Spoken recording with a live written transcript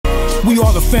We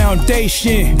are the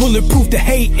foundation, bulletproof the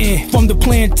hating. From the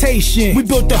plantation, we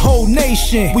built the whole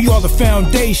nation. We are the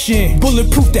foundation,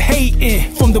 bulletproof the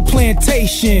hating. From the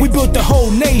plantation, we built the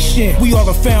whole nation. We are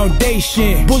the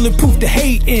foundation, bulletproof the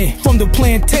hating. From the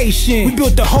plantation, we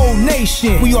built the whole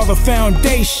nation. We are the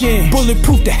foundation,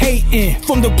 bulletproof the hating.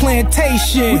 From the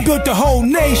plantation, we built the whole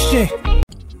nation.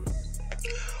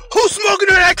 Who's smoking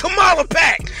on that Kamala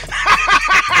pack?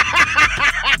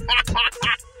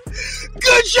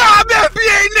 Good job,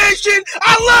 F.B.A. Nation.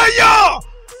 I love y'all.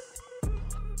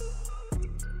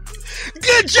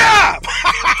 Good job.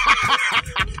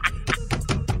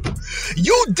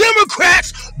 You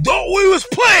Democrats thought we was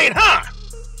playing, huh?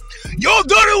 Y'all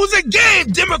thought it was a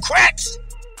game, Democrats.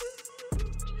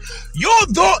 Y'all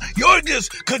thought y'all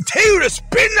just continue to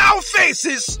spit in our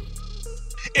faces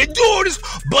and do all this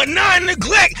benign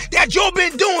neglect that y'all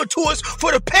been doing to us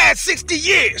for the past 60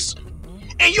 years.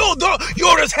 And y'all thought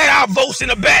y'all just had our votes in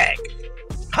the bag.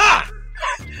 Ha!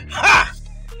 Ha!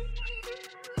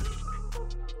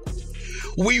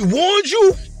 We warned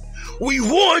you,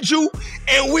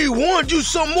 and we warned you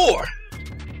some more.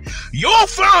 Y'all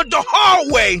found the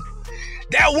hard way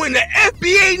that when the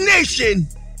F.B.A. Nation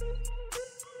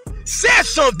said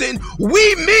something,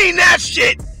 we mean that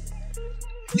shit.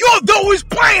 Y'all thought we was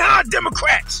playing, huh,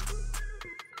 Democrats?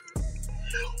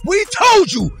 We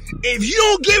told you, if you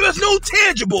don't give us no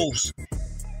tangibles,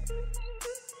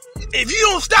 if you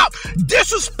don't stop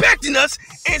disrespecting us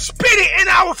and spitting in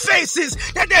our faces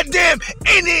that damn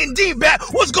Indian D-bat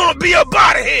was gonna be up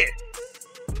out of here.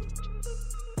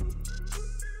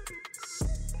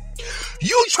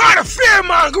 You try to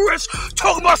fearmonger us,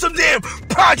 talking about some damn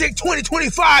Project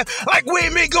 2025 like we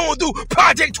ain't been going through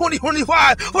Project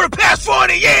 2025 for the past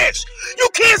 40 years. You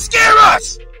can't scare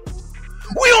us.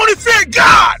 We only fear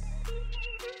God.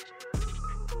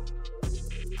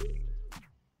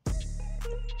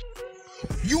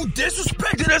 You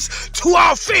disrespected us to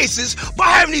our faces by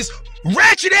having these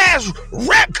ratchet ass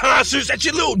rap concerts at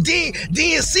your little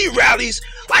DNC rallies,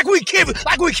 like we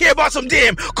care about some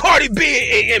damn Cardi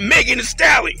B and Megan Thee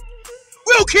Stallion.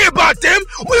 We don't care about them.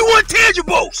 We want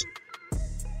tangibles.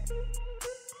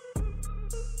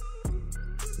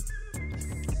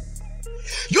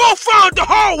 Y'all found the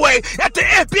hard way that the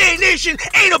F.B.A. Nation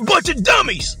ain't a bunch of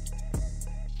dummies.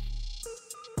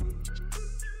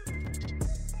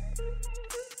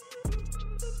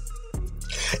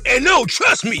 And no,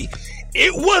 trust me,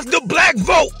 it was the black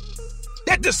vote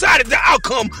that decided the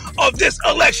outcome of this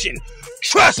election.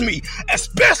 Trust me,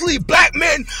 especially black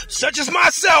men such as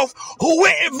myself who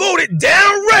went and voted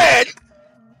down red,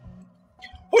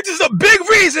 which is a big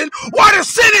reason why the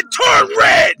Senate turned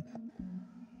red.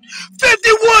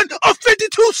 51 of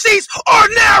 52 seats are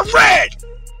now red.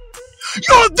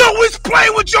 Y'all thought we was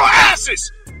playing with your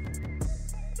asses.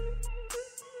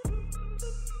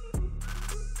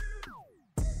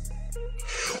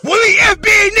 When the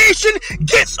F.B.A. Nation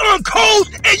gets on cold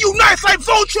and unites like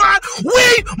Voltron,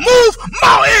 we move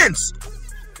mountains.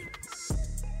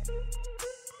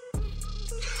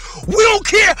 We don't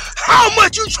care how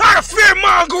much you try to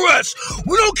fearmonger us.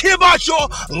 We don't care about your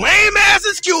lame ass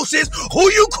excuses,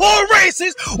 who you call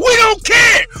racist. We don't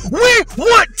care. We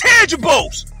want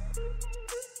tangibles.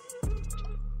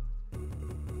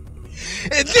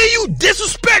 And then you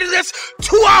disrespected us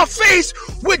to our face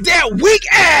with that weak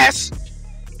ass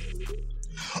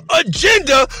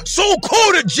agenda,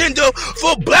 so-called agenda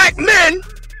for black men,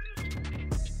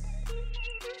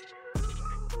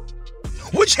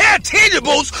 which had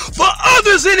tangibles for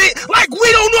others in it, like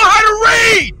we don't know how to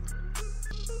read,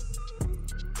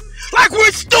 like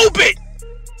we're stupid.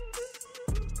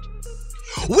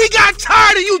 We got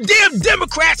tired of you damn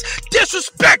Democrats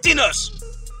disrespecting us.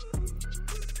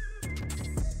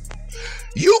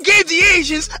 You gave the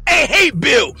Asians a hate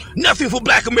bill, nothing for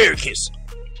black Americans.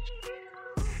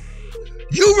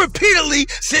 You repeatedly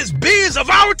sent billions of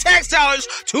our tax dollars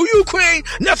to Ukraine,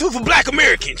 nothing for black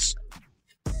Americans.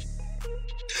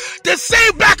 The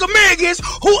same black Americans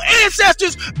whose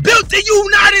ancestors built the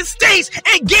United States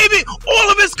and gave it all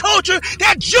of its culture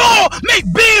that y'all make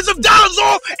billions of dollars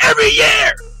off every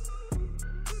year.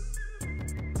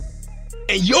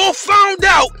 And y'all found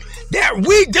out that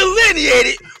we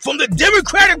delineated from the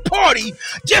Democratic Party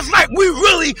just like we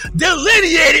really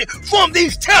delineated from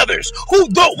these tethers who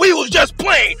thought we was just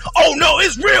playing. Oh no,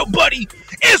 it's real, buddy.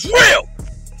 It's real.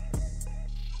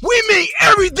 We mean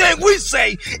everything we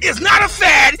say. It's not a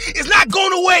fad. It's not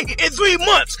going away in 3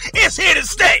 months. It's here to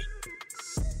stay.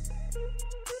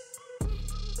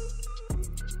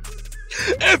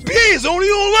 F.B.A. is only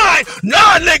online.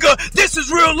 Nah, nigga, this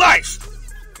is real life.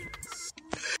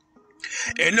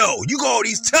 And no, you got all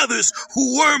these tethers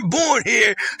who weren't born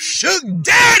here, shook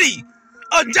daddy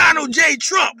of Donald J.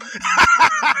 Trump.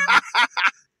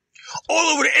 All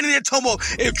over the internet talking about,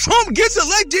 if Trump gets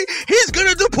elected, he's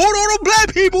gonna deport all the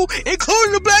black people,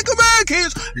 including the black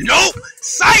Americans. Nope,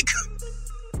 psych.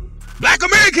 Black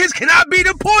Americans cannot be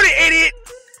deported, idiot.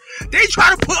 They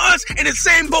try to put us in the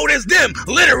same boat as them,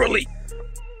 literally.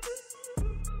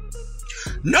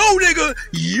 No, nigga,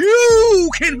 you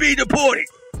can be deported.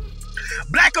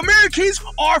 Black Americans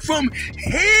are from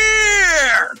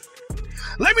here.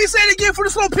 Let me say it again for the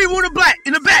slow people in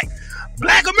the back.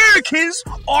 Black Americans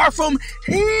are from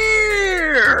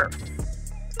here.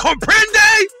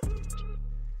 Comprende?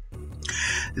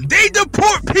 They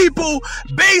deport people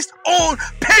based on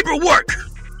paperwork.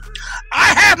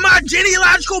 I have my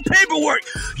genealogical paperwork.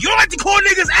 You don't like to call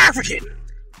niggas African.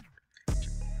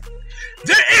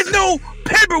 There is no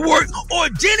paperwork or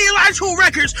genealogical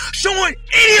records showing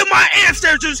any of my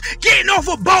ancestors getting off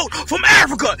a boat from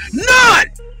Africa. None!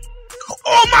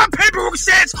 All my paperwork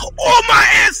says all my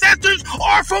ancestors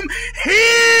are from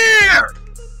here!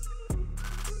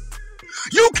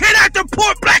 You cannot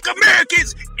deport black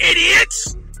Americans,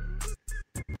 idiots!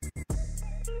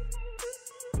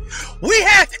 We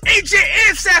have ancient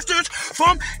ancestors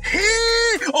from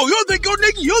here! Oh, you think you're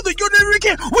nigga? You think you're nigga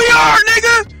again? We are,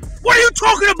 nigga! What are you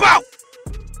talking about?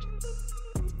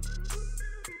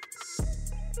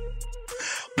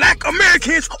 Black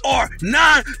Americans are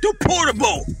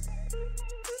non-deportable.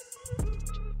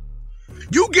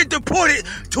 You get deported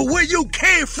to where you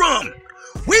came from.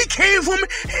 We came from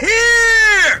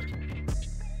here.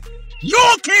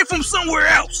 Y'all came from somewhere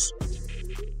else.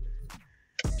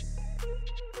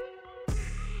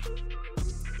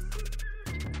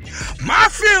 My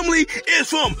family is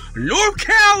from North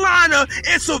Carolina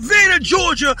and Savannah,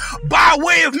 Georgia, by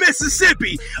way of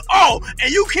Mississippi. Oh,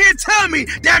 and you can't tell me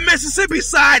that Mississippi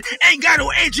side ain't got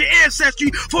no ancient ancestry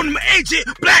from the ancient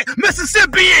black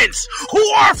Mississippians who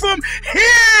are from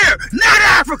here, not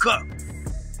Africa.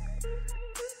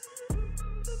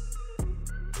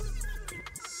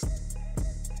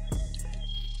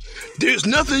 There's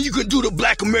nothing you can do to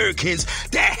black Americans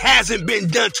that hasn't been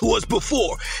done to us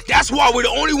before. That's why we're the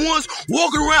only ones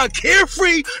walking around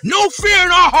carefree, no fear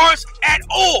in our hearts at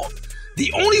all.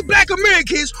 The only black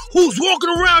Americans who's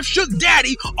walking around shook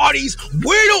daddy are these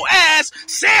weirdo ass,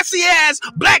 sassy ass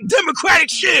black Democratic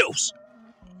shills.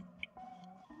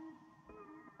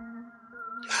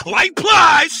 Like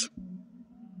Plies,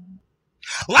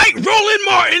 like Roland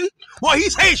Martin. Well,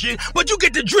 he's Haitian, but you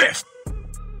get the drift.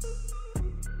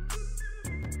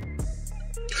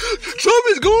 Trump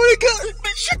is going to go.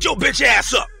 Man, shut your bitch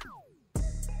ass up.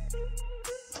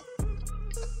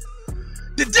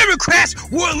 The Democrats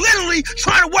were literally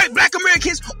trying to wipe black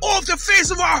Americans off the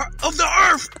face of the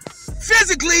earth,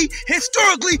 physically,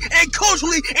 historically, and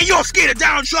culturally, and you're scared of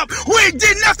Donald Trump, who ain't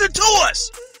did nothing to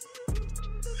us.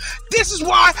 This is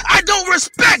why I don't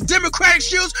respect Democratic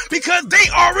shields, because they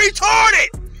are retarded.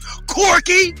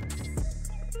 Corky.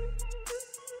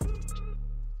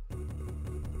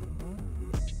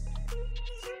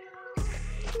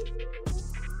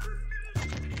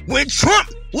 When Trump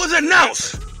was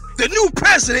announced the new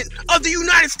president of the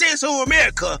United States of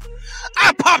America,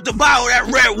 I popped a bottle of that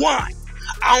red wine.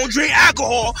 I don't drink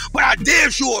alcohol, but I damn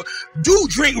sure do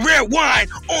drink red wine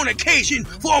on occasion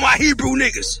for all my Hebrew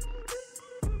niggas.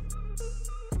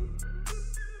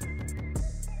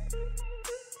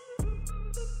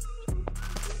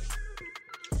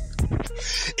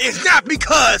 It's not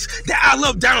because that I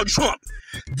love Donald Trump.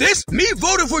 Me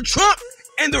voting for Trump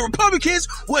and the Republicans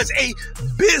was a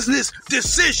business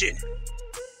decision.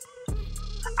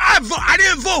 I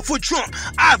didn't vote for Trump.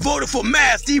 I voted for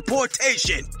mass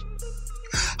deportation.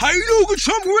 How you know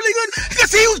Trump really good?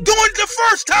 Because he was doing it the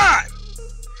first time.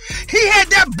 He had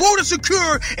that border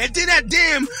secure, and then that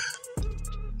damn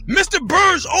Mr.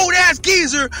 Burns, old ass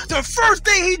geezer, the first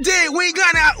thing he did when he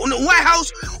got out on the White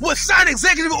House was sign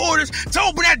executive orders to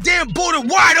open that damn border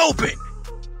wide open.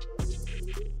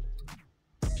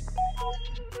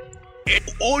 And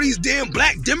all these damn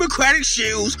black Democratic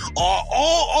shills are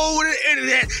all over the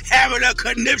internet having a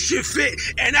conniption fit,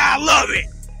 and I love it.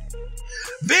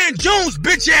 Van Jones'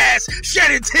 bitch ass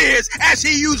shedding tears as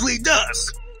he usually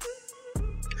does.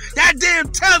 That damn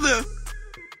tether,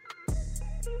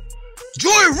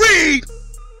 Joy Reid,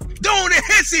 throwing a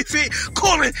hissy fit,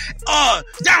 calling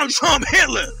Donald Trump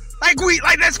Hitler, like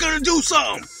that's gonna do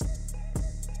something.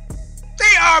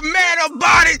 They are mad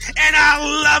about it, and I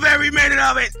love every minute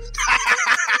of it.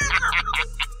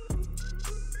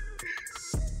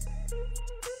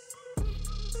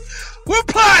 Where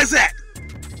Plies at?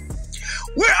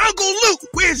 Where Uncle Luke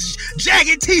with his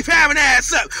jagged teeth having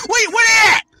ass up? Where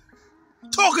they at?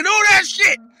 Talking all that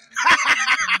shit.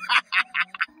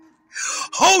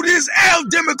 Hold his L,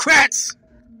 Democrats.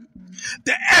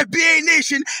 The F.B.A.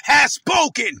 nation has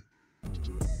spoken.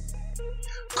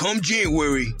 Come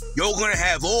January, you're gonna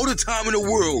have all the time in the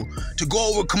world to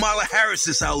go over Kamala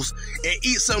Harris's house and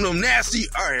eat some of them nasty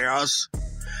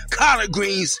collard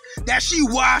greens that she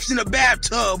washed in a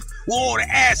bathtub with all the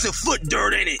ass and foot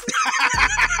dirt in it.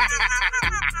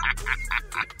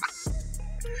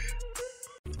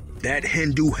 That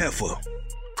Hindu heifer,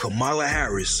 Kamala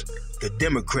Harris, the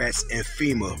Democrats and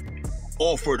FEMA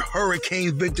offered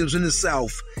hurricane victims in the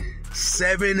South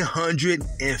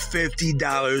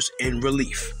 $750 in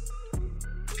relief.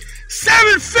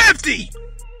 $750!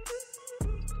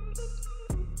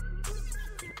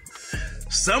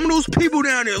 Some of those people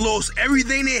down there lost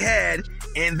everything they had,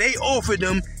 and they offered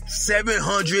them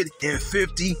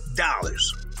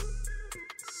 $750.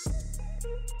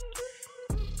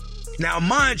 Now,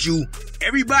 mind you,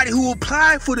 everybody who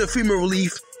applied for the FEMA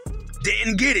relief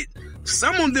didn't get it.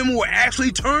 Some of them were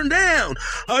actually turned down.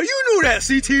 You knew that,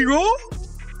 CT Raw?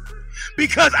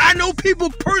 Because I know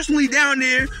people personally down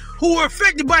there who were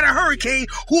affected by the hurricane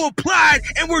who applied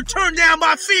and were turned down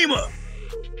by FEMA.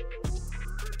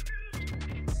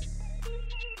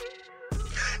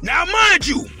 Now, mind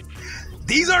you,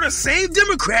 these are the same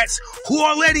Democrats who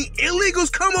are letting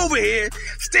illegals come over here,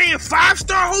 stay in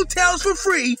 5-star hotels for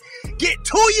free, get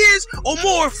 2 years or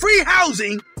more free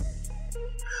housing,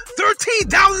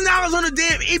 $13,000 on a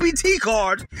damn EBT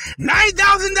card,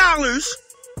 $9,000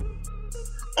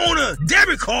 on a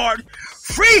debit card,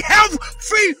 free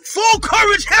full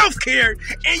coverage health care,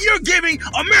 and you're giving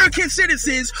American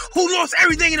citizens who lost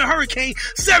everything in a hurricane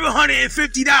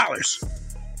 $750.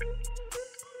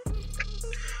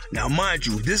 Now, mind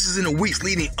you, this is in the weeks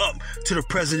leading up to the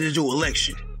presidential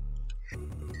election.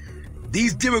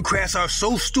 These Democrats are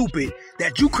so stupid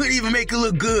that you couldn't even make it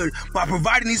look good by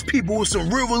providing these people with some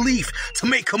real relief to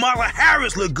make Kamala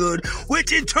Harris look good,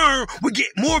 which in turn would get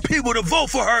more people to vote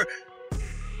for her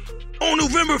on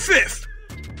November 5th.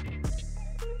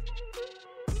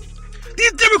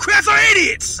 These Democrats are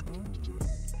idiots.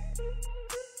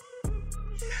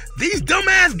 These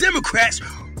dumbass Democrats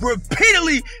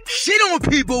repeatedly shit on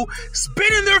people,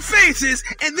 spit in their faces,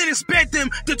 and then expect them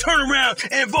to turn around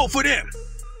and vote for them.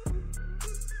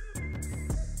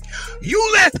 You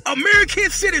left American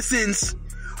citizens,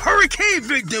 hurricane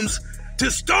victims,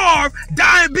 to starve,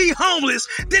 die, and be homeless,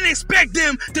 then expect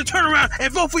them to turn around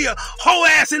and vote for your whole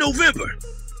ass in November.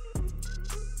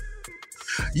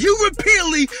 You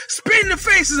repeatedly spit in the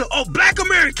faces of black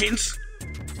Americans,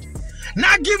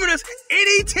 not giving us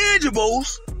any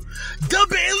tangibles,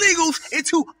 dumping illegals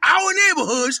into our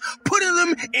neighborhoods, putting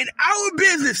them in our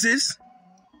businesses,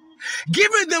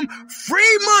 giving them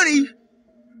free money,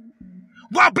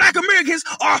 while black Americans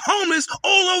are homeless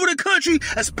all over the country,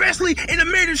 especially in the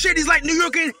major cities like New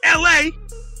York and LA.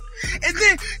 And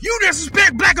then you just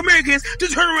expect black Americans to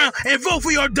turn around and vote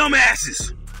for your dumb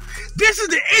asses. This is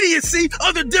the idiocy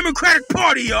of the Democratic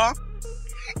Party, y'all.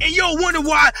 And y'all wonder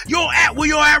why y'all at where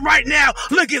y'all at right now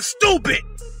looking stupid.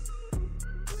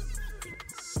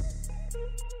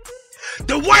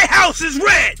 The White House is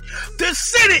red. The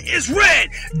Senate is red.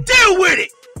 Deal with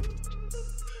it.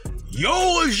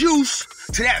 Y'all is used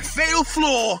to that fatal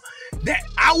flaw that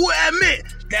I will admit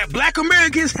that black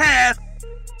Americans have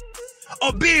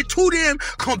of being too damn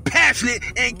compassionate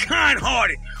and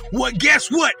kind-hearted. Well,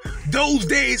 guess what? Those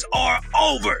days are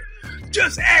over.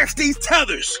 Just ask these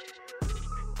tethers.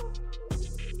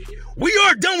 We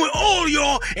are done with all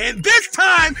y'all, and this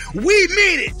time we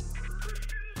mean it.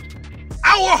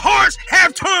 Our hearts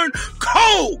have turned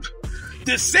cold.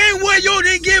 The same way y'all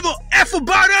didn't give a F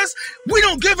about us, we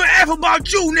don't give a F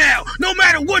about you now, no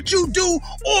matter what you do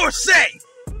or say.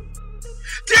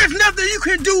 There's nothing you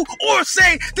can do or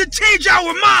say to change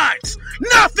our minds.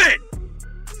 Nothing.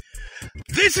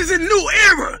 This is a new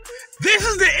era. This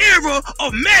is the era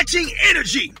of matching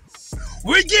energy.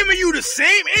 We're giving you the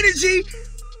same energy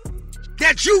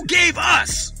that you gave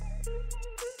us.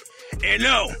 And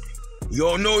no,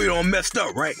 y'all know you don't messed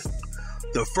up, right?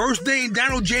 The first thing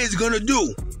Donald J is gonna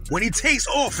do when he takes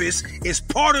office is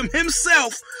pardon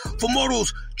himself from all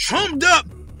those trumped up,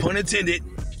 pun intended,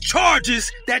 charges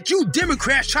that you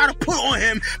Democrats try to put on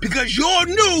him because y'all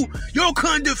knew y'all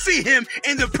couldn't defeat him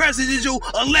in the presidential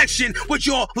election, which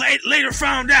y'all later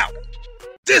found out.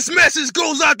 This message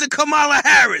goes out to Kamala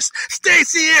Harris,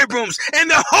 Stacey Abrams, and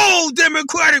the whole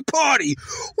Democratic Party.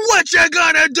 What you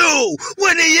gonna do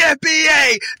when the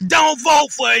F.B.A. don't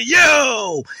vote for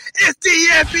you? It's the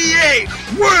F.B.A.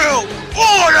 World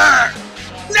Order!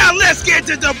 Now let's get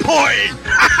to deporting.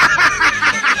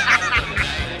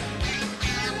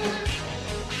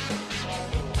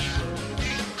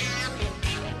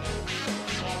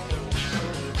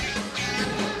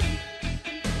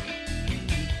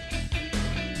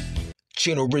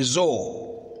 Chino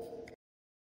Resort.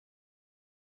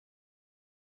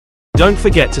 Don't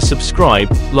forget to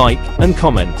subscribe, like, and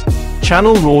comment.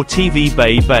 Channel Raw TV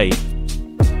Bay.